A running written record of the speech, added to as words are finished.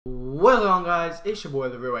Well on guys, it's your boy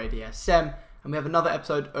the real ADSM, and we have another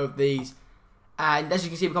episode of these. And as you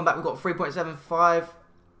can see, we've come back. We've got 3.75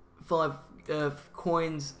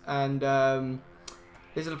 coins, and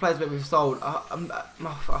these are the players that we've sold.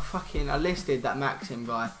 I listed that Maxim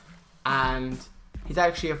guy, and he's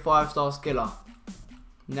actually a 5-star skiller.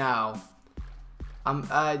 Now,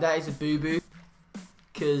 that is a boo boo,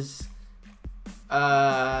 because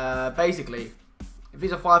basically, if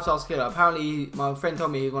he's a 5-star skiller, apparently my friend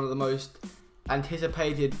told me he's one of the most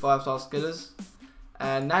anticipated 5-star skillers,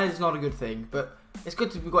 and that is not a good thing. But it's good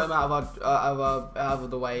to we got him out of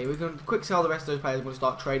the way. We can quick sell the rest of those players. We'll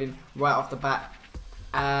start trading right off the bat,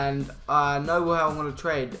 and I know how I'm going to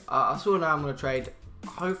trade. I sort of know how I'm going to trade.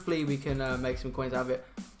 Hopefully we can make some coins out of it.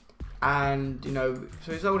 And you know,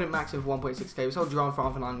 so we sold him Maxim for 1.6k. We sold Jerome for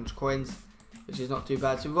 900 coins, which is not too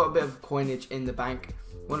bad. So we've got a bit of coinage in the bank.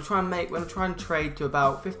 We're gonna try and trade to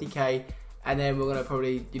about 50k, and then we're gonna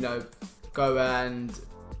probably, you know, go and,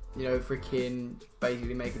 you know, freaking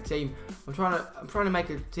basically make a team. I'm trying to make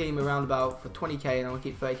a team around about for 20k, and I want to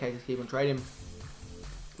keep 30k to keep on trading.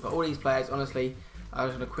 But all these players, honestly, I'm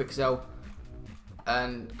just gonna quick sell,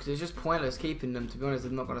 and because it's just pointless keeping them. To be honest,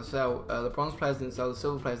 they're not gonna sell. The bronze players didn't sell, the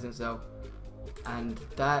silver players didn't sell, and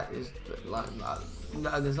that is like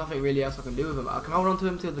there's nothing really else I can do with them. I can hold on to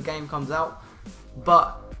them till the game comes out.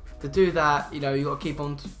 But to do that, you know, you got to keep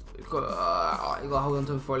on. You got to hold on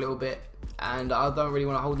to them for a little bit, and I don't really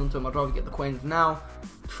want to hold on to them. I'd rather get the coins now,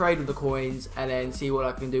 trade with the coins, and then see what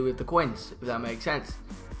I can do with the coins, if that makes sense.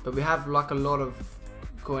 But we have like a lot of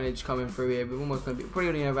coinage coming through here. We're almost going to be probably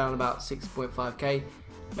only around about 6.5k,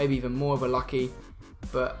 maybe even more if we're lucky.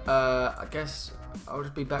 But I guess I'll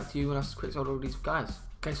just be back to you when I quick sell all these guys.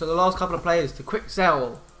 Okay, so the last couple of players to quick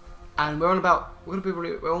sell. And we're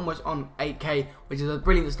almost on 8k, which is a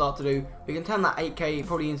brilliant start to do. We can turn that 8k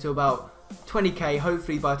probably into about 20k,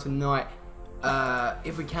 hopefully by tonight.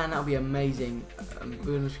 If we can, that'll be amazing.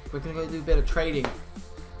 We're gonna go do a bit of trading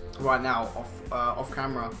right now off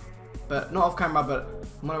camera, but not off camera. But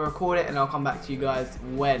I'm gonna record it, and I'll come back to you guys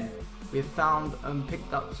when we've found and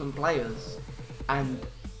picked up some players. And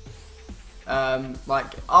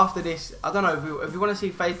like after this, I don't know if you want to see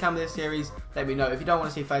face cam this series, let me know. If you don't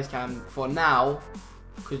want to see face cam for now,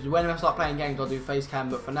 because when I start playing games I'll do face cam,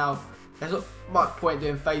 but for now there's not much point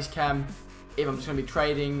doing face cam if I'm just going to be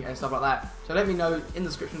trading and stuff like that. So let me know in the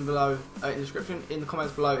description below, in the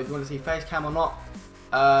comments below, if you want to see face cam or not.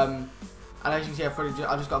 And as you can see,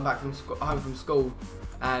 I just got back from home from school,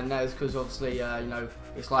 and that is because obviously you know,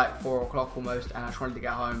 it's like 4 o'clock almost, and I just wanted to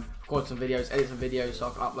get home, record some videos, edit some videos so I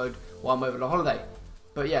can upload while I'm over the holiday.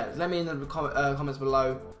 But yeah, let me in the comments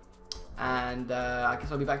below, and I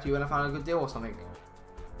guess I'll be back to you when I find a good deal or something.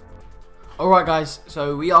 Alright guys,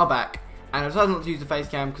 so we are back, and I decided not to use the face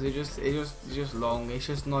cam because it's just long. It's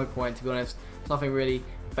just no point, to be honest. There's nothing really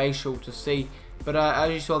facial to see. But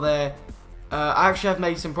as you saw there, I actually have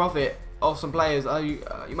made some profit off some players. You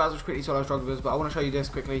might as well quickly sell those drug but I want to show you this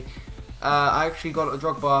quickly. I actually got a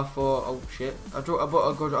drug bar for, oh shit, I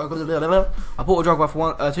bought a drug bar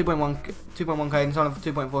for 2.1k and sold it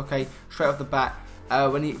for 2.4k straight off the bat.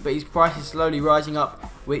 But his price is slowly rising up,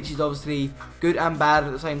 which is obviously good and bad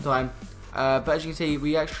at the same time. But as you can see,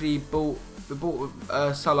 we actually bought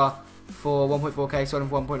Salah for 1.4k, sold him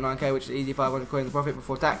for 1.9k, which is easy 500 coins profit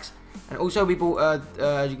before tax. And also we bought,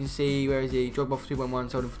 as you can see, where is he? Drogba for 2.1,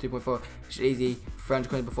 sold him for 2.4, which is easy 300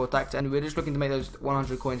 coins before tax. And we're just looking to make those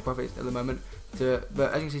 100 coins profits at the moment. But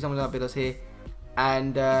as you can see, someone's outbid us here,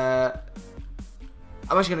 and I'm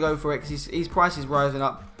actually gonna go for it because his price is rising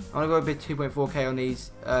up. I'm gonna go bid 2.4k on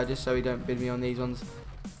these, just so he don't bid me on these ones.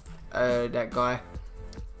 That guy.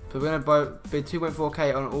 But we're gonna bid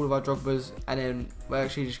 2.4k on all of our Drogbas, and then we're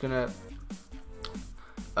actually just gonna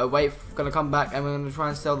gonna come back, and we're gonna try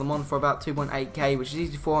and sell them on for about 2.8k, which is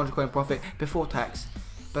easy 400 coin profit before tax.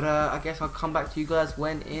 But I guess I'll come back to you guys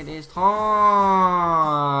when it is time.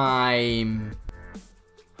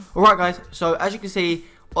 Alright guys, so as you can see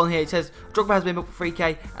on here, it says Drogba has been booked for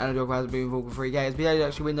 3k, and Drogba has been booked for 3k. It's below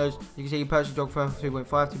actually windows. You can see you purchased Drogba for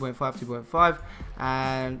 2.5, 2.5, 2.5,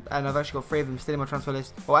 and I've actually got 3 of them still in my transfer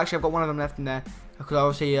list. Well, actually I've got 1 of them left in there because I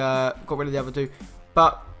obviously got rid of the other 2.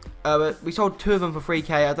 But we sold 2 of them for 3k.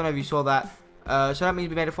 I don't know if you saw that. So that means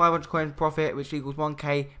we made a 500 coin profit, which equals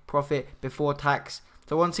 1k profit before tax.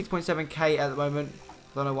 So we're on 6.7k at the moment.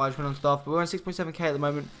 I don't know why I just went on stuff, but we're on 6.7k at the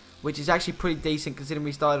moment, which is actually pretty decent considering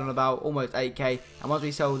we started on about almost 8k. And once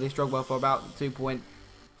we sell this Drogba for about 2.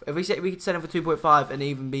 If we could sell it for 2.5 and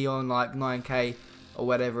even be on like 9k or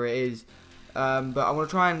whatever it is. But I'm gonna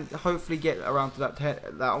try and hopefully get around to that.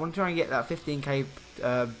 I want to try and get that 15k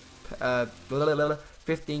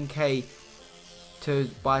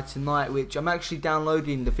by tonight, which I'm actually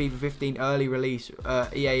downloading the FIFA 15 early release,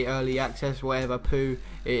 EA early access, whatever poo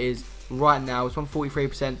it is right now. It's on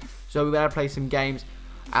 43%, so we better play some games.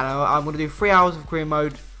 And I'm going to do 3 hours of career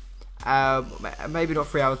mode, maybe not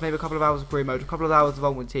 3 hours, maybe a couple of hours of career mode, a couple of hours of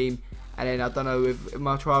ultimate team, and then I don't know if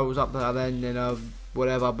my trial was up there then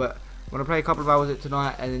whatever, but I'm going to play a couple of hours of it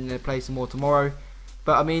tonight and then play some more tomorrow.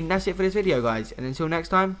 But I mean, that's it for this video, guys, and until next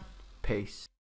time, peace.